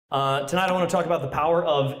Tonight I want to talk about the power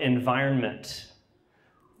of environment.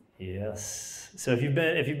 Yes. So if you've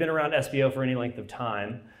been around SBO for any length of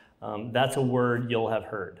time, that's a word you'll have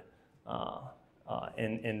heard.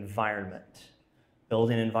 Environment.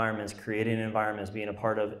 Building environments, creating environments, being a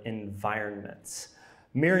part of environments.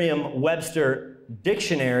 Merriam-Webster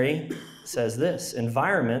Dictionary says this: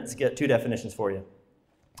 environments, get two definitions for you.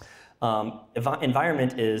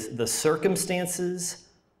 Environment is the circumstances,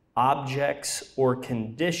 objects, or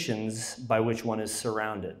conditions by which one is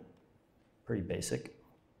surrounded. Pretty basic.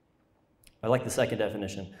 I like the second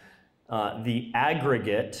definition. The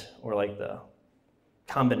aggregate, or like the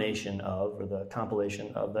combination of, or the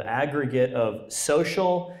compilation of, the aggregate of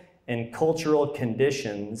social and cultural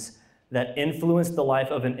conditions that influence the life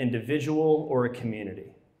of an individual or a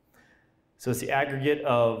community. So it's the aggregate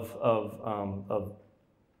of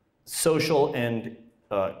social and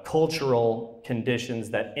cultural conditions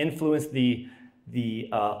that influence the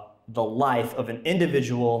life of an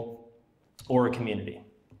individual or a community.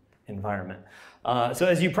 Environment. So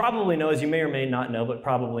as you probably know, as you may or may not know, but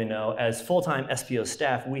probably know, as full-time SBO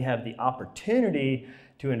staff, we have the opportunity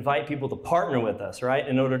to invite people to partner with us, right?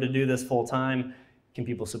 In order to do this full-time, can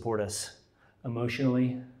people support us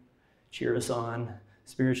emotionally, cheer us on,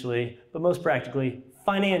 spiritually, but most practically,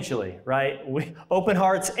 financially, right? Open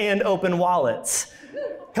hearts and open wallets.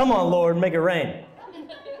 Come on, Lord, make it rain.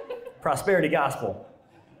 Prosperity gospel.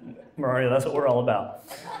 Mario, that's what we're all about.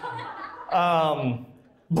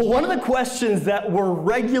 But one of the questions that we're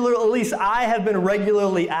at least I have been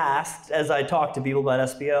regularly asked as I talk to people about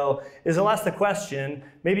SBO, is I'll ask the question,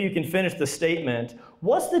 maybe you can finish the statement,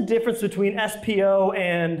 what's the difference between SBO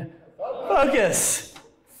and Focus?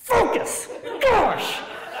 Focus! Gosh!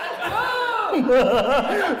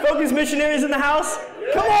 Focus missionaries in the house?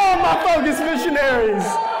 Come on, my Focus missionaries!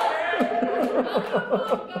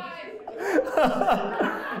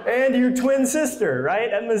 And your twin sister, right,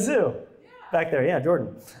 at Mizzou. Back there, yeah,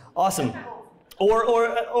 Jordan. Awesome.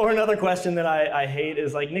 Or another question that I hate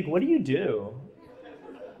is like, Nick, what do you do?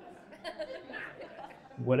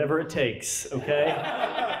 Whatever it takes, okay?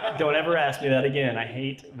 Don't ever ask me that again. I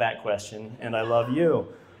hate that question, and I love you.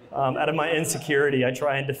 Out of my insecurity, I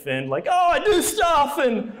try and defend like, oh, I do stuff,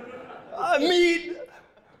 and I meet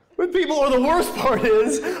with people. Or the worst part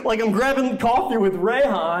is, like, I'm grabbing coffee with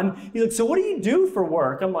Rayhan. He's like, so what do you do for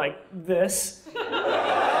work? I'm like, this.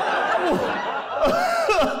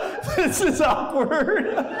 This is awkward.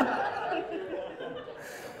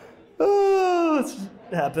 Oh, it's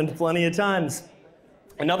happened plenty of times.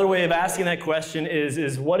 Another way of asking that question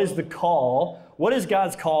is what is the call? What is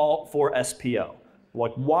God's call for SPO?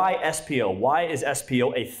 Like, why SPO? Why is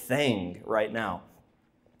SPO a thing right now?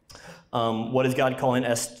 What is God calling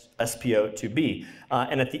SPO to be?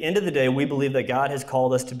 And at the end of the day, we believe that God has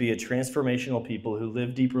called us to be a transformational people who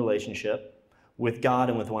live deep relationship with God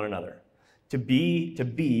and with one another. To be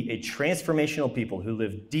a transformational people who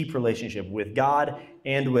live deep relationship with God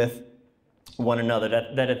and with one another.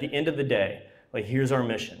 That at the end of the day, like, here's our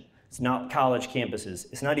mission. It's not college campuses.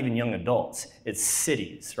 It's not even young adults. It's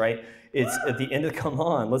cities, right? It's at the end of, come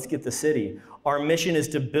on, let's get the city. Our mission is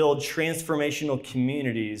to build transformational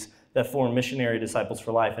communities that form missionary disciples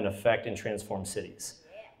for life and affect and transform cities.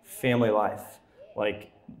 Family life,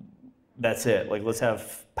 like, that's it. Like, let's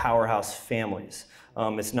have powerhouse families.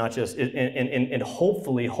 It's not just, and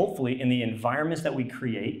hopefully in the environments that we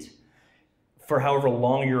create, for however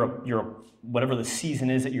long you're whatever the season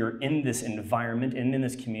is that you're in this environment and in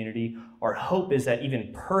this community, our hope is that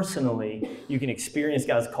even personally, you can experience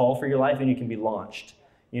God's call for your life and you can be launched.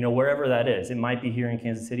 You know, wherever that is. It might be here in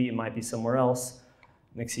Kansas City, it might be somewhere else.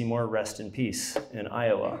 Nick Seymour, rest in peace in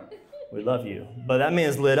Iowa. We love you. But that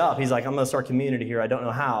man's lit up. He's like, I'm gonna start community here. I don't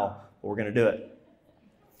know how, but we're gonna do it.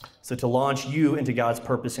 So to launch you into God's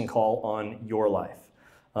purpose and call on your life.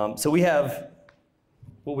 So we have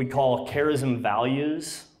what we call charism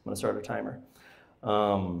values. I'm going to start our timer.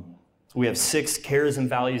 So we have 6 charism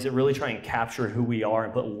values that really try and capture who we are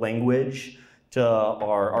and put language to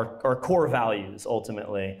our core values,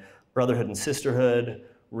 ultimately. Brotherhood and sisterhood,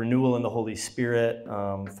 renewal in the Holy Spirit,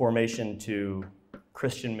 formation to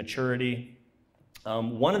Christian maturity.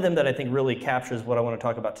 One of them that I think really captures what I want to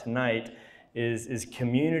talk about tonight is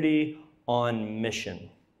community on mission.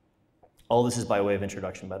 All this is by way of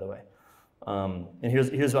introduction, by the way. And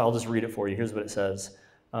here's what I'll just read it for you. Here's what it says.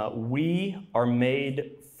 We are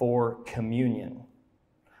made for communion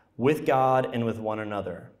with God and with one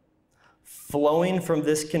another. Flowing from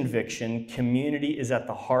this conviction, community is at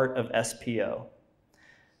the heart of SPO.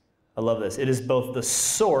 I love this. It is both the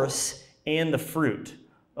source and the fruit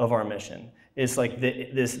of our mission. It's like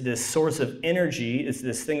this source of energy. It's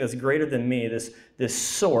this thing that's greater than me, this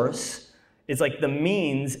source. It's like the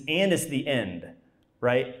means and it's the end,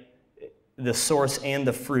 right? The source and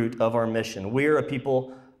the fruit of our mission. We are a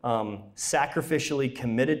people sacrificially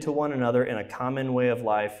committed to one another in a common way of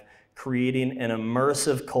life, creating an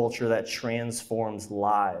immersive culture that transforms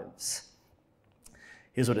lives.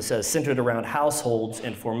 Here's what it says: centered around households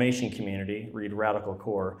and formation community, read Radical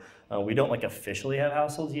Core. We don't like officially have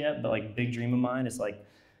households yet, but like big dream of mine is like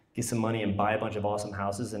get some money and buy a bunch of awesome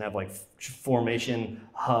houses and have like formation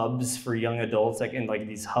hubs for young adults, like in like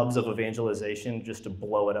these hubs of evangelization just to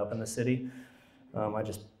blow it up in the city. I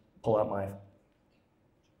just pull out my,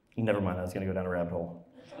 never mind, I was gonna go down a rabbit hole.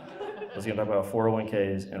 I was gonna talk about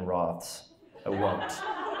 401ks and Roths. I won't.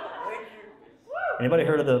 Anybody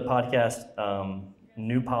heard of the podcast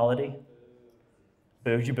New Polity?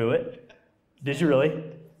 Did you boo it? Did you really?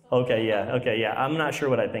 Okay, yeah. I'm not sure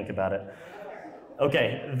what I think about it.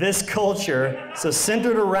 Okay, this culture, so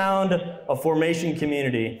centered around a formation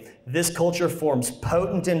community, this culture forms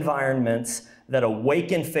potent environments that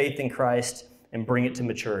awaken faith in Christ and bring it to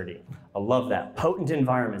maturity. I love that. Potent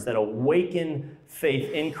environments that awaken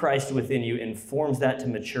faith in Christ within you and forms that to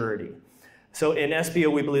maturity. So in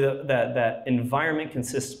SPO, we believe that environment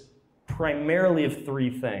consists primarily of three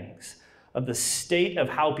things: of the state of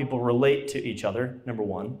how people relate to each other, number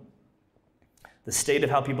one. The state of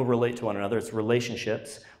how people relate to one another, it's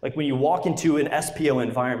relationships. Like when you walk into an SPO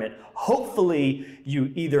environment, hopefully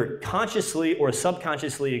you either consciously or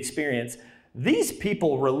subconsciously experience these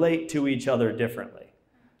people relate to each other differently.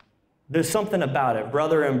 There's something about it,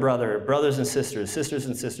 brother and brother, brothers and sisters, sisters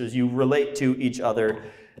and sisters, you relate to each other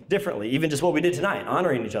differently. Even just what we did tonight,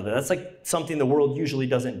 honoring each other. That's like something the world usually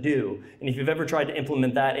doesn't do. And if you've ever tried to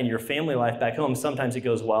implement that in your family life back home, sometimes it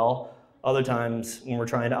goes well. Other times when we're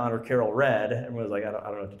trying to honor Carol Red, everyone's like, I don't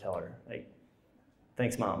know what to tell her. Like,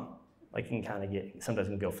 thanks, Mom. Like, you can kind of get, sometimes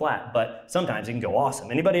it can go flat, but sometimes it can go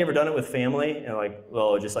awesome. Anybody ever done it with family? And like,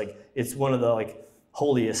 well, just like, it's one of the like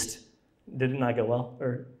holiest. Did it not go well?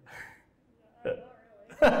 Or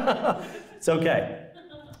it's okay.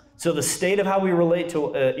 So the state of how we relate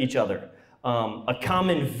to each other. A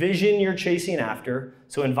common vision you're chasing after.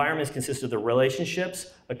 So environments consist of the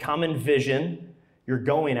relationships, a common vision you're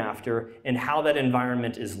going after, and how that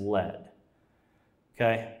environment is led.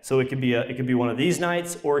 Okay, so it could be one of these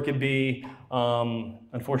nights, or it could be,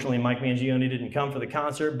 unfortunately, Mike Mangione didn't come for the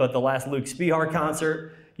concert, but the last Luke Spihar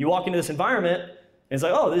concert. You walk into this environment, and it's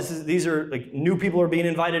like, oh, these are like new people are being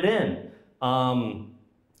invited in.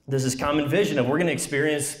 There's this common vision of we're going to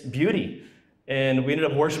experience beauty. And we ended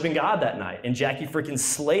up worshiping God that night. And Jackie freaking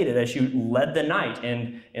slayed it as she led the night.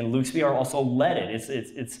 And Luke Spihar also led it.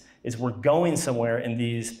 It's we're going somewhere in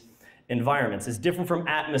these environments. It's different from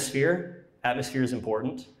atmosphere. Atmosphere is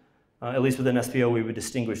important. At least within SPO, we would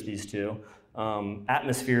distinguish these two.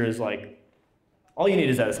 Atmosphere is like, all you need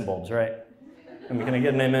is Edison bulbs, right? I mean, can I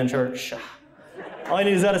get an amen, church? All you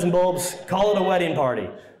need is Edison bulbs. Call it a wedding party.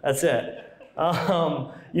 That's it.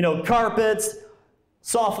 Carpets,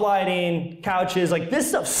 soft lighting, couches, like this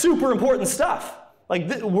stuff's super important stuff.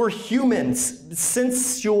 Like we're humans,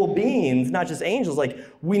 sensual beings, not just angels. Like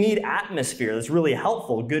we need atmosphere that's really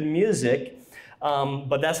helpful, good music,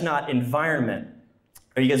 but that's not environment.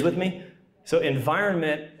 Are you guys with me? So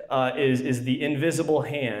environment is the invisible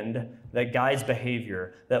hand that guides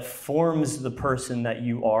behavior, that forms the person that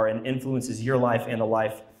you are and influences your life and the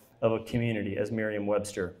life of a community, as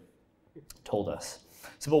Merriam-Webster told us.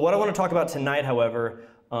 So, but what I want to talk about tonight, however,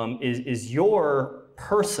 is your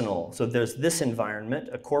personal. So there's this environment,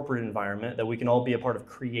 a corporate environment that we can all be a part of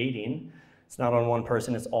creating. It's not on one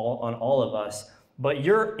person, it's all on all of us. But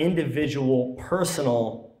your individual,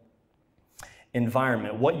 personal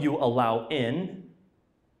environment, what you allow in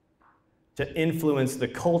to influence the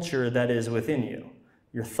culture that is within you,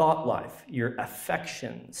 your thought life, your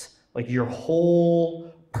affections, like your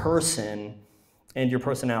whole person and your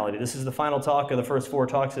personality. This is the final talk of the first 4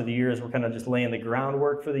 talks of the year as we're kind of just laying the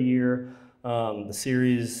groundwork for the year. The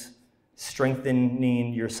series,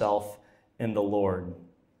 Strengthening Yourself in the Lord.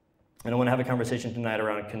 And I want to have a conversation tonight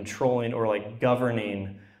around controlling or like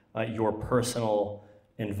governing your personal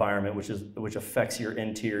environment, which affects your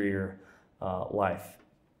interior life.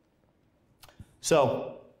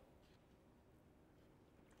 So,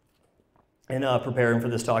 in preparing for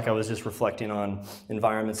this talk, I was just reflecting on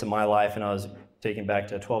environments in my life, and I was taken back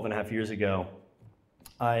to 12 and a half years ago.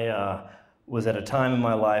 I was at a time in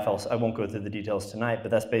my life, I won't go through the details tonight, but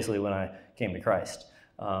that's basically when I came to Christ.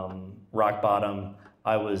 Rock bottom.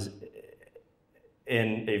 I was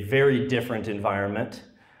in a very different environment.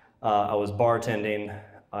 I was bartending.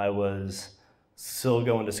 I was Still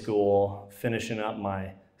going to school, finishing up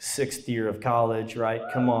my 6th year of college, right?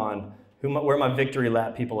 Come on. Where are my victory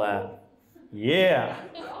lap people at? Yeah.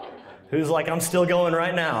 Who's like, I'm still going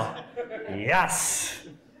right now? Yes.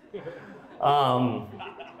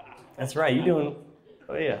 That's right. You doing,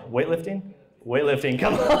 oh yeah, weightlifting? Weightlifting,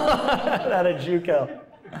 come on. Out of JUCO.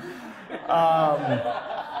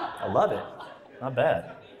 I love it. Not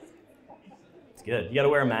bad. It's good. You got to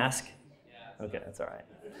wear a mask? Okay, that's all right.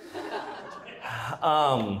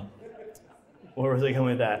 Where was I going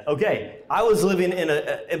with that? Okay, I was living in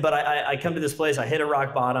but I come to this place, I hit a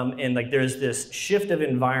rock bottom, and like there's this shift of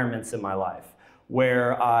environments in my life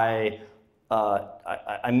where I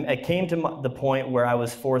came to the point where I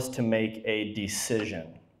was forced to make a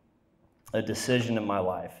decision in my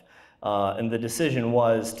life. And the decision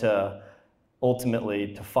was to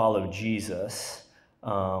ultimately to follow Jesus.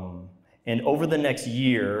 And over the next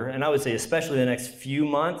year, and I would say especially the next few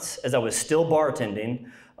months, as I was still bartending,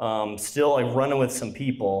 still like running with some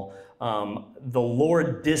people, the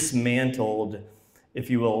Lord dismantled,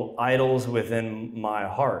 if you will, idols within my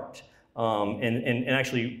heart, and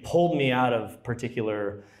actually pulled me out of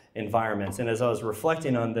particular environments. And as I was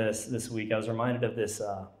reflecting on this week, I was reminded of this.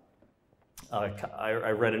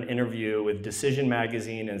 I read an interview with Decision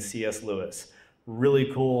Magazine and C.S. Lewis.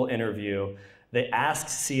 Really cool interview. They asked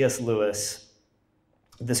C.S. Lewis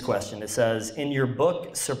this question. It says, in your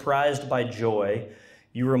book, Surprised by Joy,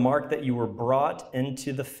 you remark that you were brought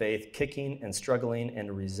into the faith kicking and struggling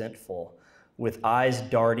and resentful, with eyes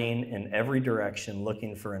darting in every direction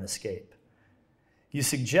looking for an escape. You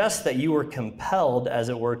suggest that you were compelled, as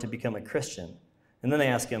it were, to become a Christian. And then they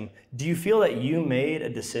ask him, do you feel that you made a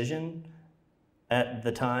decision at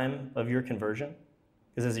the time of your conversion?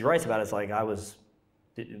 Because as he writes about it, it's like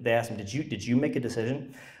they asked him, did you make a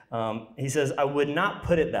decision? He says, I would not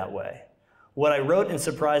put it that way. What I wrote in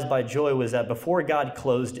Surprised by Joy was that before God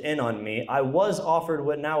closed in on me, I was offered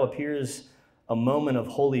what now appears a moment of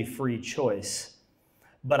wholly free choice.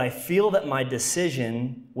 But I feel that my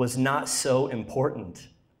decision was not so important.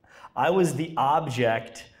 I was the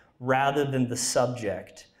object rather than the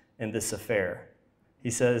subject in this affair. He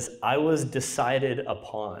says, I was decided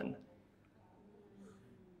upon.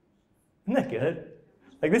 Isn't that good?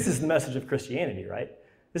 Like, this is the message of Christianity, right?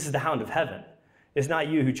 This is the hound of heaven. It's not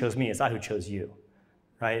you who chose me, it's I who chose you,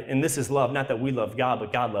 right? And this is love, not that we loved God,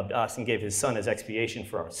 but God loved us and gave his son as expiation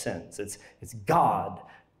for our sins. It's God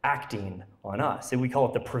acting on us. And we call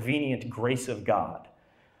it the prevenient grace of God.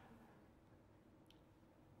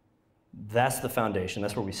 That's the foundation.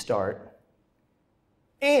 That's where we start.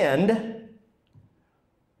 And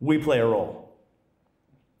we play a role,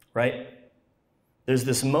 right? There's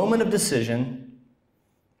this moment of decision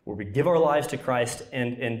where we give our lives to Christ,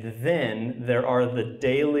 and then there are the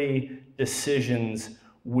daily decisions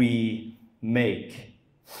we make.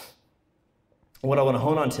 What I want to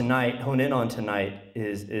hone in on tonight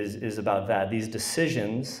is about that. These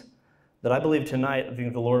decisions that I believe tonight, I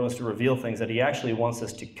think the Lord wants to reveal things that he actually wants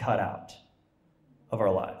us to cut out of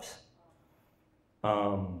our lives.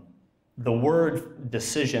 The word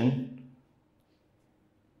decision,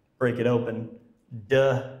 break it open,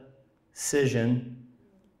 decision,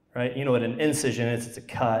 right? You know what an incision is? It's a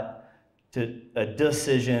cut. A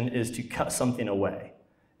decision is to cut something away,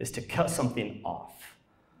 is to cut something off,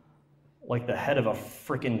 like the head of a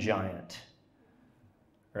freaking giant,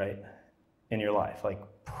 right, in your life. Like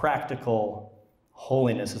practical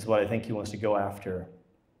holiness is what I think he wants to go after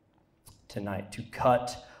tonight, to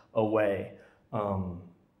cut away.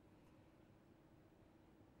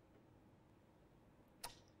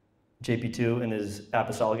 JP2 in his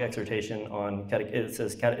apostolic exhortation on, it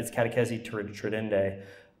says it's Catechesi Tradendae,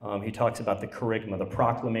 he talks about the kerygma, the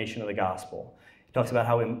proclamation of the gospel. He talks about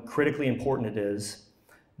how critically important it is,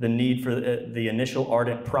 the need for the initial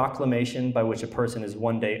ardent proclamation by which a person is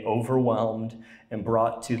one day overwhelmed and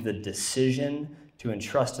brought to the decision to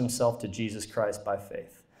entrust himself to Jesus Christ by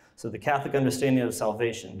faith. So the Catholic understanding of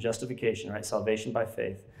salvation, justification, right, salvation by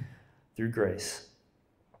faith through grace,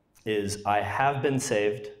 is I have been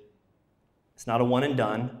saved. It's not a one and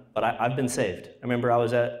done, but I've been saved. I remember I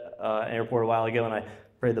was at an airport a while ago and I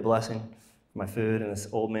prayed the blessing for my food, and this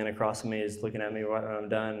old man across from me is looking at me when I'm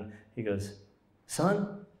done. He goes,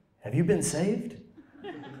 son, have you been saved?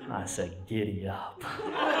 I said, giddy up.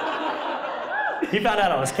 He found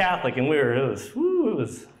out I was Catholic and well,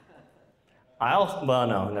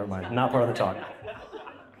 no, never mind, not part of the talk.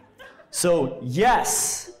 So,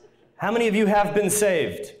 yes, how many of you have been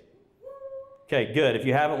saved? Okay, good. If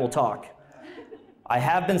you haven't, we'll talk. I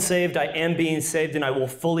have been saved, I am being saved, and I will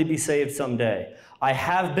fully be saved someday. I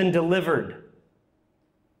have been delivered.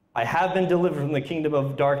 I have been delivered from the kingdom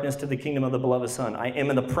of darkness to the kingdom of the beloved Son. I am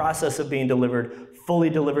in the process of being delivered, fully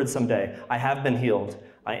delivered someday. I have been healed.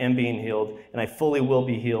 I am being healed, and I fully will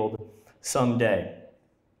be healed someday.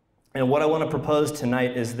 And what I want to propose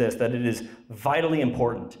tonight is this, that it is vitally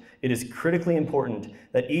important, it is critically important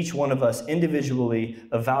that each one of us individually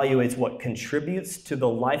evaluates what contributes to the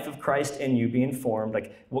life of Christ in you being formed,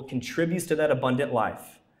 like what contributes to that abundant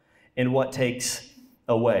life, and what takes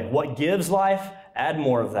away. What gives life, add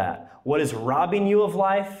more of that. What is robbing you of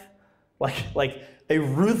life, like a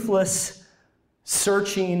ruthless,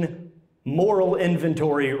 searching, moral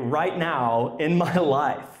inventory right now in my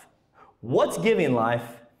life. What's giving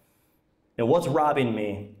life? And what's robbing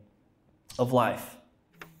me of life?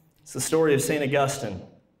 It's the story of St. Augustine.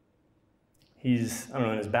 He's, I don't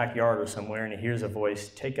know, in his backyard or somewhere, and he hears a voice,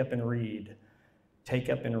 take up and read. Take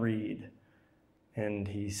up and read. And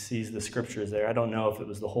he sees the scriptures there. I don't know if it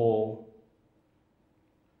was the whole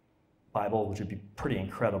Bible, which would be pretty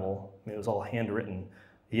incredible. I mean, it was all handwritten.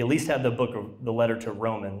 He at least had the book of the letter to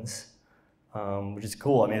Romans, which is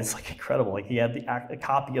cool. I mean, it's like incredible. Like he had a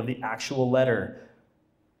copy of the actual letter,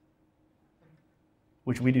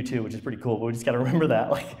 which we do too, which is pretty cool, but we just got to remember that,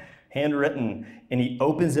 like handwritten, and he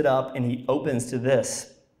opens it up and he opens to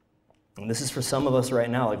this. And this is for some of us right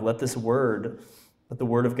now, like let the word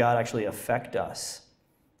of God actually affect us.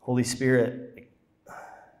 Holy Spirit,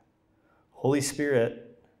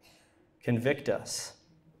 convict us.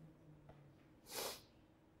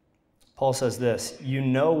 Paul says this, you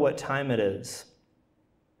know what time it is,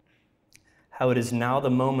 how it is now the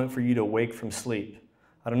moment for you to wake from sleep.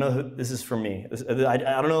 I don't know who, this is for me. I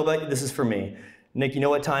don't know about you, this is for me. Nick, you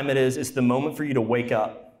know what time it is? It's the moment for you to wake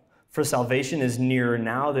up. For salvation is nearer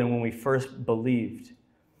now than when we first believed.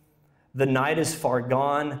 The night is far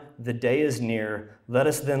gone, the day is near. Let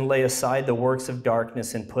us then lay aside the works of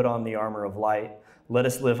darkness and put on the armor of light. Let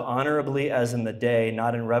us live honorably as in the day,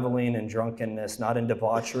 not in reveling and drunkenness, not in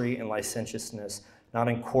debauchery and licentiousness, not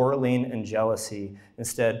in quarreling and jealousy.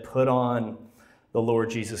 Instead, put on the Lord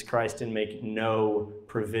Jesus Christ and make no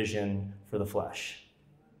provision for the flesh.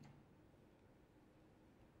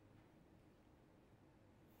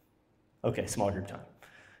 Okay, small group time.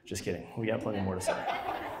 Just kidding. We got plenty more to say.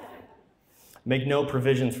 Make no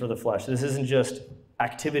provisions for the flesh. This isn't just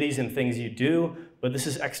activities and things you do, but this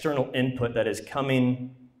is external input that is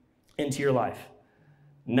coming into your life.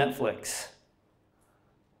 Netflix.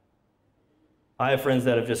 I have friends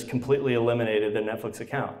that have just completely eliminated their Netflix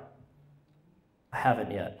account. I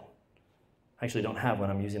haven't yet. I actually don't have one.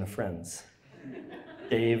 I'm using a friend's.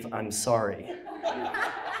 Dave, I'm sorry.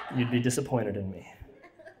 You'd be disappointed in me.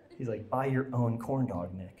 He's like, buy your own corn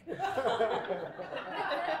dog, Nick.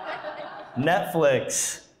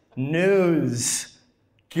 Netflix, news.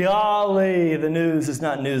 Golly, the news is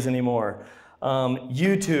not news anymore.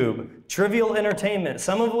 YouTube, trivial entertainment,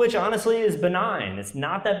 some of which honestly is benign. It's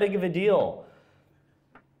not that big of a deal.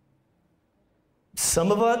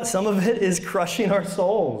 Some of it is crushing our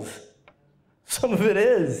souls. Some of it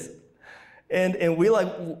is. And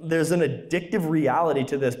there's an addictive reality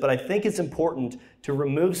to this, but I think it's important to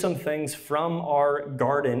remove some things from our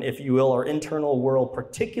garden, if you will, our internal world,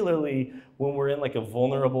 particularly when we're in like a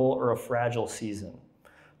vulnerable or a fragile season,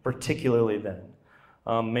 particularly then.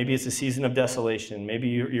 Maybe it's a season of desolation. Maybe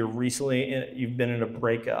you've been in a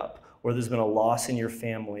breakup, or there's been a loss in your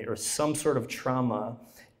family, or some sort of trauma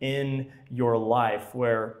in your life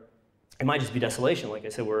where it might just be desolation, like I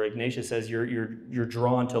said, where Ignatius says you're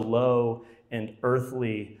drawn to low and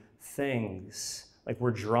earthly things. Like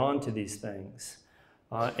we're drawn to these things.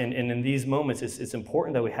 And in these moments, it's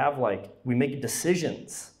important that we make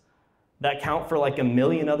decisions that count for like a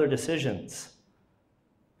million other decisions.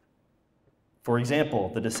 For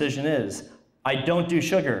example, the decision is, I don't do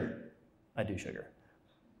sugar. I do sugar.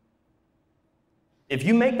 If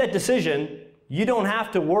you make that decision, you don't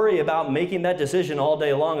have to worry about making that decision all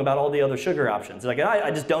day long about all the other sugar options. Like,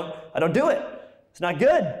 I don't do it. It's not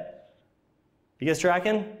good. You guys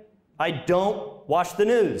tracking? I don't watch the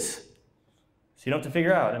news. So you don't have to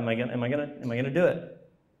figure out, am I gonna do it?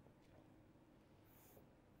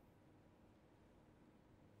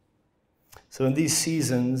 So in these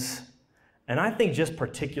seasons, and I think just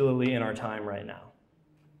particularly in our time right now,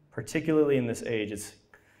 particularly in this age, it's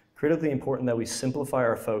critically important that we simplify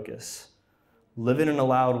our focus, live in a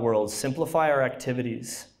loud world, simplify our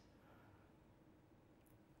activities,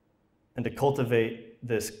 and to cultivate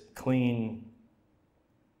this clean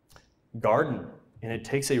garden. And it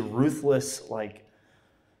takes a ruthless,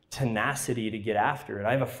 tenacity to get after it.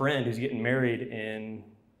 I have a friend who's getting married in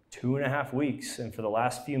 2.5 weeks, and for the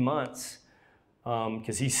last few months,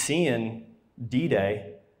 because he's seeing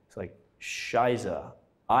D-Day, it's like, Shiza,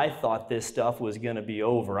 I thought this stuff was going to be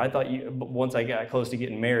over. I thought once I got close to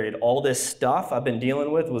getting married, all this stuff I've been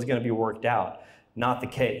dealing with was going to be worked out. Not the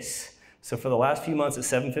case. So for the last few months at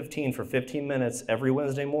 7:15 for 15 minutes every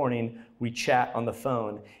Wednesday morning, we chat on the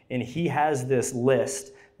phone. And he has this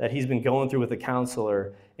list that he's been going through with a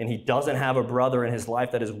counselor, and he doesn't have a brother in his life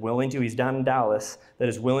that is willing to, he's down in Dallas, that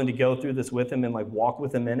is willing to go through this with him and like walk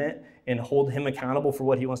with him in it and hold him accountable for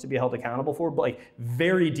what he wants to be held accountable for, but like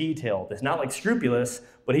very detailed. It's not like scrupulous,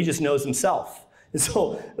 but he just knows himself. And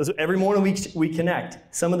so every morning we connect.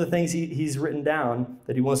 Some of the things he's written down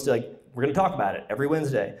that he wants to, like, we're gonna talk about it every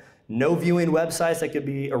Wednesday. No viewing websites that could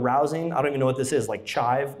be arousing. I don't even know what this is, like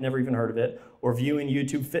Chive, never even heard of it, or viewing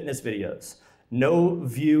YouTube fitness videos. No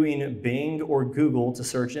viewing Bing or Google to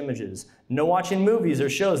search images. No watching movies or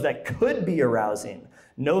shows that could be arousing.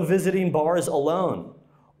 No visiting bars alone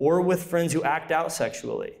or with friends who act out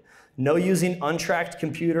sexually. No using untracked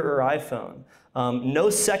computer or iPhone. No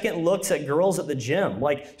second looks at girls at the gym.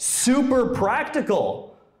 Like, super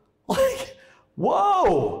practical. Like,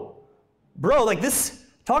 whoa. Bro, like this,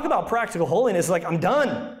 talk about practical holiness. Like, I'm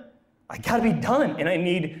done. I gotta be done. And I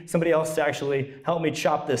need somebody else to actually help me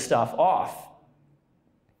chop this stuff off.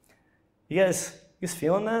 You guys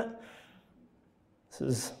feeling that? This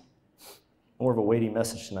is more of a weighty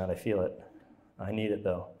message tonight, I feel it. I need it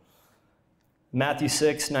though. Matthew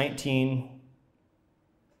 6:19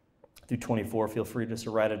 through 24, feel free just to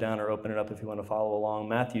write it down or open it up if you want to follow along.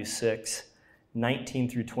 Matthew 6:19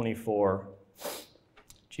 through 24,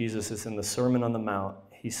 Jesus is in the Sermon on the Mount.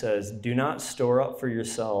 He says, "Do not store up for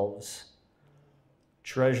yourselves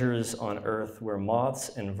treasures on earth where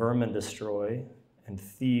moths and vermin destroy, and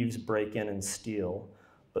thieves break in and steal,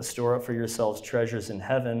 but store up for yourselves treasures in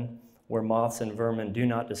heaven where moths and vermin do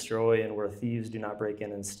not destroy and where thieves do not break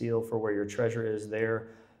in and steal, for where your treasure is, there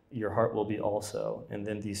your heart will be also." And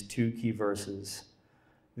then these two key verses.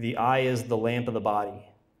 The eye is the lamp of the body.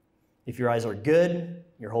 If your eyes are good,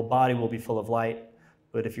 your whole body will be full of light,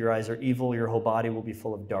 but if your eyes are evil, your whole body will be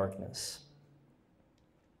full of darkness.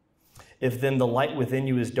 If then the light within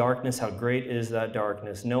you is darkness, how great is that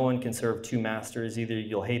darkness? No one can serve two masters. Either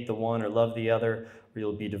you'll hate the one or love the other, or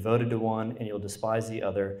you'll be devoted to one and you'll despise the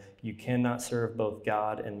other. You cannot serve both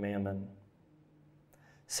God and mammon.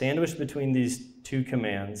 Sandwiched between these two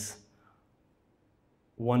commands,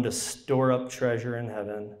 one to store up treasure in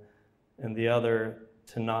heaven and the other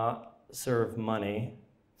to not serve money,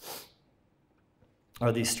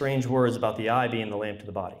 are these strange words about the eye being the lamp to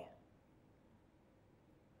the body.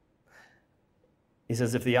 He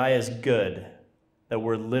says, if the eye is good, that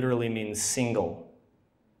word literally means single.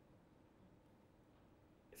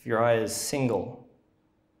 If your eye is single,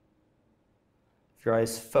 if your eye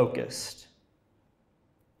is focused,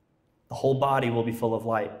 the whole body will be full of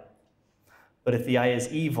light. But if the eye is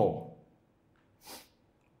evil,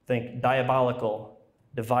 think diabolical,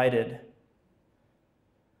 divided.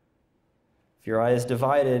 If your eye is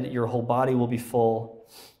divided, your whole body will be full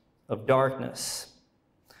of darkness.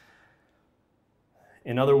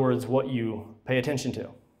 In other words, what you pay attention to,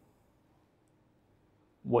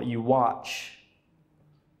 what you watch,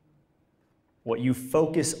 what you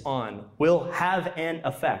focus on will have an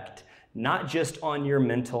effect, not just on your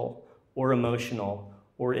mental or emotional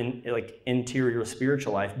or interior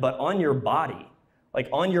spiritual life, but on your body, like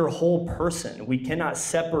on your whole person. We cannot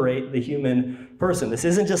separate the human person. This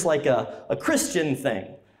isn't just like a Christian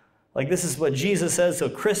thing. Like, this is what Jesus says, so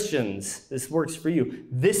Christians, this works for you.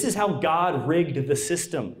 This is how God rigged the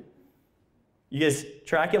system. You guys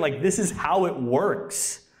tracking? Like, this is how it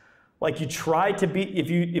works. Like, you try to be,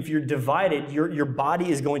 if you're divided, your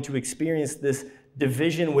body is going to experience this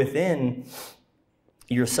division within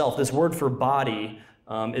yourself. This word for body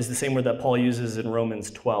is the same word that Paul uses in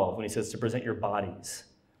Romans 12 when he says to present your bodies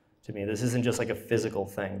to me. This isn't just like a physical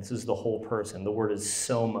thing. This is the whole person. The word is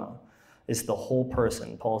soma. It's the whole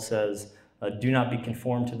person. Paul says, do not be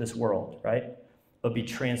conformed to this world, right? But be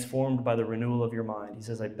transformed by the renewal of your mind. He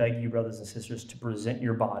says, I beg you, brothers and sisters, to present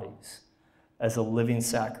your bodies as a living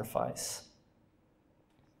sacrifice.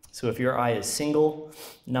 So if your eye is single,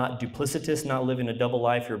 not duplicitous, not living a double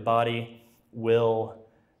life, your body will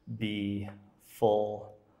be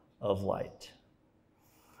full of light.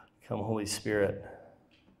 Come, Holy Spirit.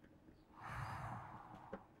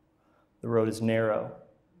 The road is narrow.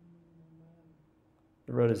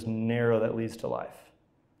 The road is narrow that leads to life.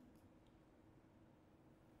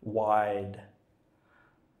 Wide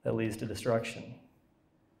that leads to destruction.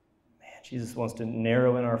 Man, Jesus wants to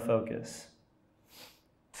narrow in our focus.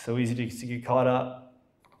 It's so easy to get caught up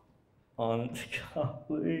on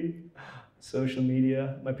social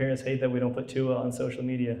media. My parents hate that we don't put Tua on social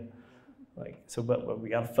media. But we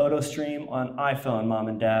got a photo stream on iPhone, mom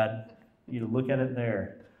and dad. You look at it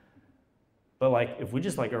there. But if we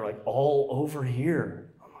just are all over here,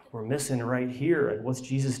 we're missing right here. What's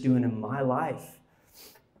Jesus doing in my life?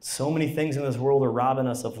 So many things in this world are robbing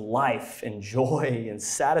us of life and joy and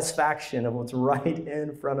satisfaction of what's right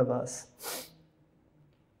in front of us.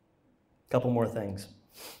 A couple more things.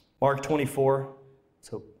 Mark 24,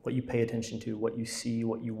 so what you pay attention to, what you see,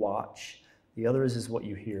 what you watch. The other is what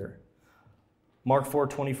you hear. Mark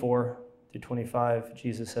 4:24-25,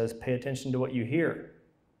 Jesus says, pay attention to what you hear.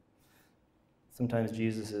 Sometimes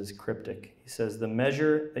Jesus is cryptic. He says, the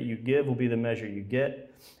measure that you give will be the measure you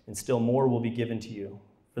get, and still more will be given to you.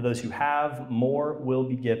 For those who have, more will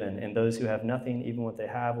be given, and those who have nothing, even what they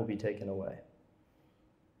have, will be taken away.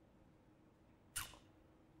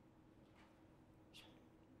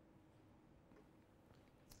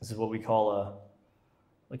 This is what we call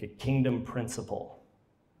a kingdom principle.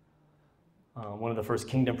 One of the first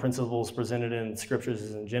kingdom principles presented in scriptures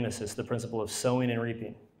is in Genesis, the principle of sowing and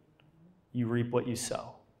reaping. You reap what you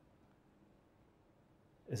sow.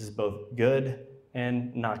 This is both good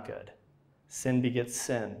and not good. Sin begets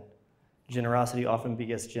sin. Generosity often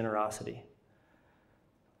begets generosity.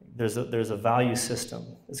 There's a value system.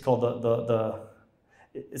 It's called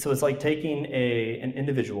so it's like taking an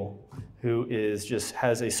individual who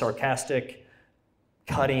has a sarcastic,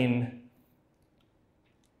 cutting,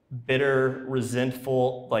 bitter,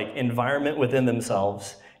 resentful environment within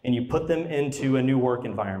themselves, and you put them into a new work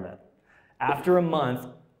environment. After a month,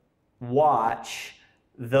 watch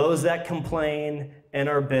those that complain and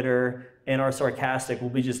are bitter and are sarcastic will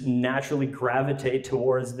be just naturally gravitate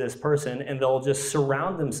towards this person, and they'll just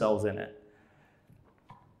surround themselves in it.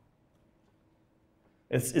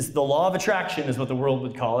 It's the law of attraction is what the world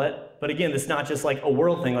would call it. But again, it's not just a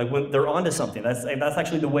world thing. When they're onto something, that's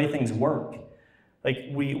actually the way things work.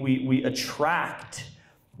 We attract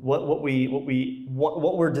what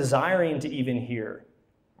we're desiring to even hear.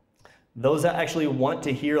 Those that actually want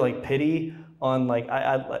to hear pity on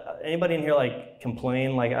anybody in here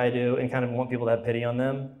complain like I do and kind of want people to have pity on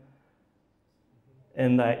them,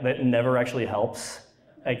 and that never actually helps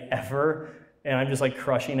ever, and I'm just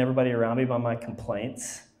crushing everybody around me by my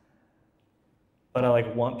complaints. But I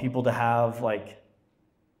want people to have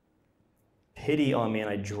pity on me, and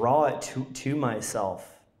I draw it to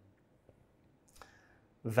myself.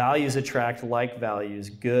 Values attract like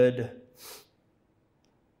values, good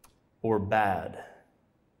or bad.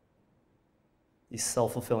 These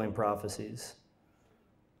self-fulfilling prophecies.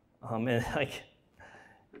 And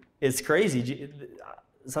it's crazy.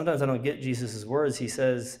 Sometimes I don't get Jesus' words. He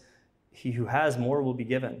says, he who has more will be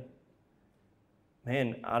given.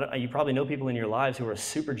 Man, you probably know people in your lives who are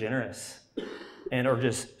super generous and are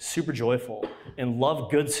just super joyful and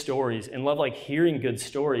love good stories and love hearing good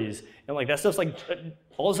stories. And that stuff's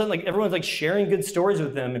all of a sudden everyone's sharing good stories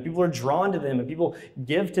with them, and people are drawn to them, and people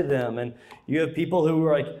give to them. And you have people who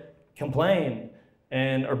are complain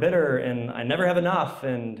and are bitter and I never have enough,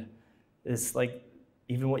 and it's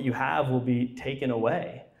even what you have will be taken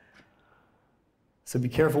away. So be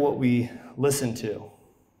careful what we listen to.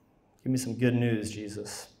 Give me some good news,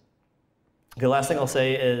 Jesus. Okay, last thing I'll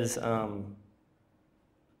say is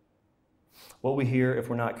what we hear, if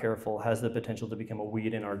we're not careful, has the potential to become a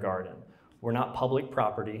weed in our garden. We're not public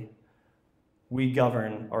property. We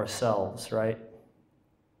govern ourselves, right?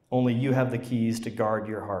 Only you have the keys to guard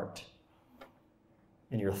your heart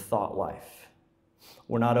and your thought life.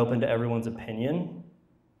 We're not open to everyone's opinion.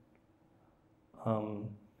 I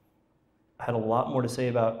had a lot more to say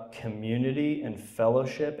about community and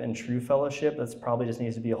fellowship and true fellowship. That's probably just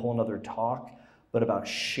needs to be a whole nother talk, but about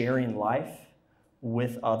sharing life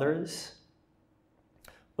with others.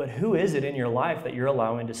 But who is it in your life that you're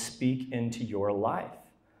allowing to speak into your life?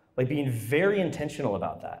 Being very intentional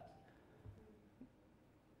about that.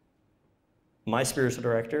 My spiritual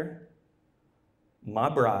director, my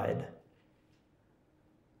bride,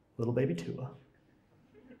 little baby Tua,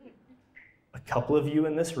 a couple of you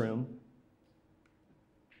in this room,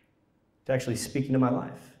 to actually speak into my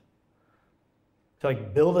life, to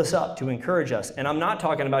build us up, to encourage us. And I'm not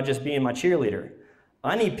talking about just being my cheerleader.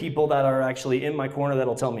 I need people that are actually in my corner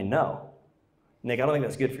that'll tell me no. Nick, I don't think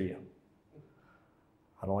that's good for you.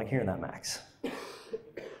 I don't like hearing that, Max.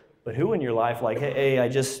 But who in your life hey, I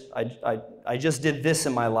just did this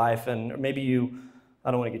in my life, and maybe you,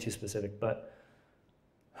 I don't want to get too specific, but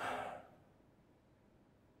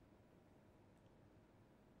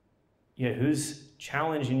who's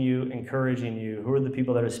challenging you, encouraging you? Who are the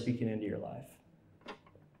people that are speaking into your life?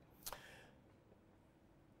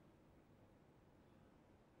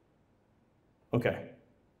 Okay.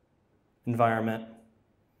 Environment.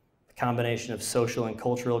 combination of social and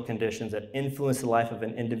cultural conditions that influence the life of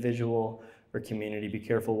an individual or community. Be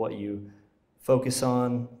careful what you focus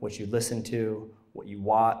on, what you listen to, what you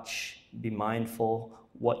watch. Be mindful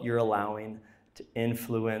what you're allowing to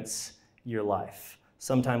influence your life.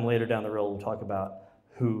 Sometime later down the road, we'll talk about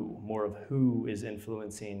more of who is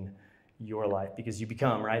influencing your life, because you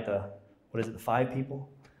become, right, the 5 people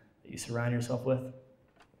that you surround yourself with.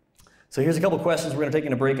 So here's a couple questions we're going to take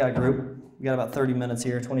in a breakout group. We got about 30 minutes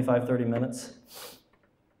here, 25, 30 minutes.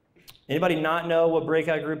 Anybody not know what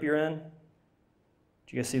breakout group you're in?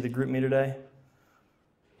 Did you guys see the group me today?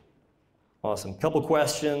 Awesome. Couple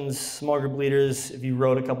questions. Small group leaders, if you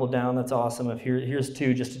wrote a couple down, that's awesome. Here's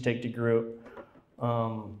 2 just to take to group.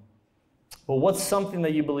 Well, what's something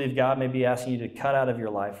that you believe God may be asking you to cut out of your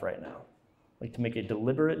life right now? Like to make a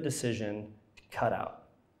deliberate decision to cut out.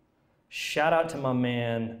 Shout out to my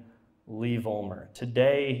man, Lee Volmer.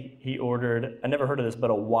 Today, he ordered, I never heard of this, but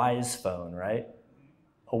a Wise phone, right?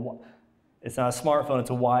 It's not a smartphone, it's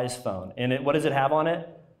a Wise phone. And what does it have on it?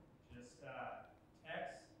 Just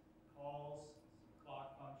text, calls,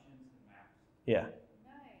 clock functions, and maps. Yeah.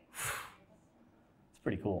 Nice. It's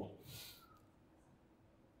pretty cool.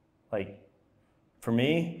 Like, for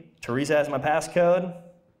me, Teresa has my passcode.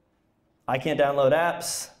 I can't download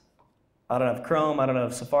apps. I don't have Chrome. I don't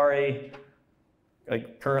have Safari.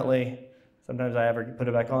 Like currently, sometimes I ever put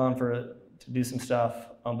it back on to do some stuff.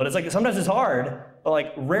 But it's like sometimes it's hard. But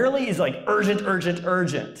like rarely is like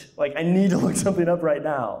urgent. Like I need to look something up right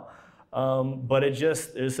now. But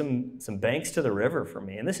there's some banks to the river for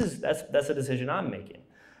me, and that's a decision I'm making.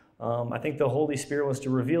 I think the Holy Spirit wants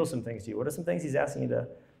to reveal some things to you. What are some things He's asking you to?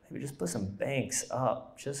 We just put some banks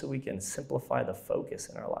up just so we can simplify the focus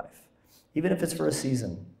in our life, even if it's for a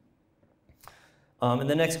season. And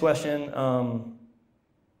the next question,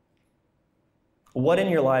 what in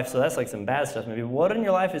your life, so that's like some bad stuff maybe, what in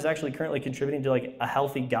your life is actually currently contributing to like a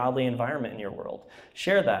healthy, godly environment in your world?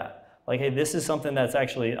 Share that. Like, hey, this is something that's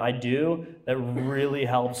actually I do that really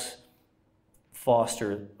helps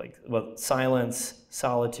foster like silence,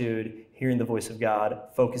 solitude, hearing the voice of God,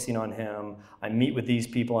 focusing on Him. I meet with these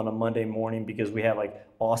people on a Monday morning because we have like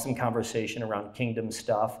awesome conversation around kingdom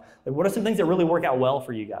stuff. Like, what are some things that really work out well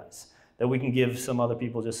for you guys that we can give some other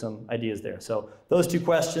people just some ideas there? So those 2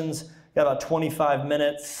 questions, got about 25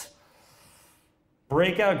 minutes.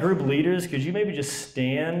 Breakout group leaders, could you maybe just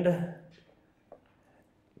stand?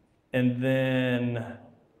 And then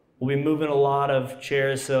we'll be moving a lot of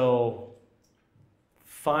chairs, so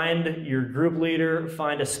find your group leader,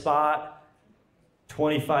 find a spot,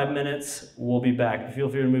 25 minutes, we'll be back. Feel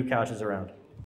free to move couches around.